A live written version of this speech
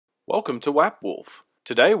Welcome to Wappwolf.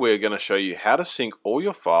 Today we're going to show you how to sync all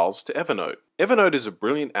your files to Evernote. Evernote is a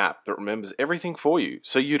brilliant app that remembers everything for you,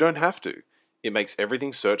 so you don't have to. It makes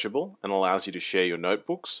everything searchable and allows you to share your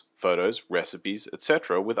notebooks, photos, recipes,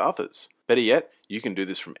 etc. with others. Better yet, you can do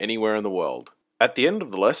this from anywhere in the world. At the end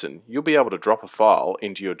of the lesson, you'll be able to drop a file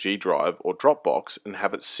into your G Drive or Dropbox and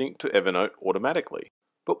have it synced to Evernote automatically.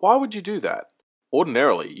 But why would you do that?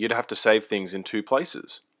 Ordinarily, you'd have to save things in two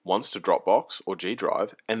places, once to Dropbox or G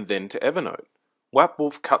Drive and then to Evernote.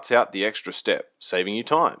 Wappwolf cuts out the extra step, saving you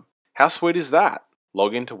time. How sweet is that?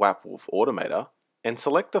 Log into Wappwolf Automator and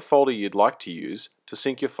select the folder you'd like to use to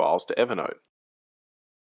sync your files to Evernote.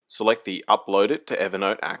 Select the Upload it to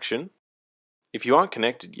Evernote action. If you aren't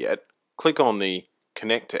connected yet, click on the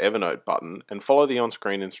Connect to Evernote button and follow the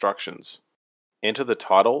on-screen instructions. Enter the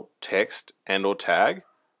title, text, and/or tag,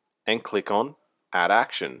 and click on Add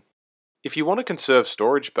Action. If you want to conserve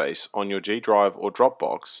storage space on your G Drive or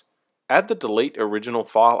Dropbox, add the Delete Original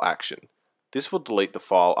File action. This will delete the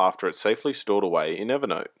file after it's safely stored away in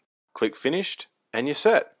Evernote. Click Finished, and you're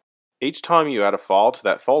set. Each time you add a file to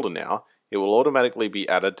that folder now, it will automatically be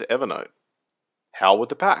added to Evernote. Howl with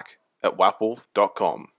the Pack at wappwolf.com.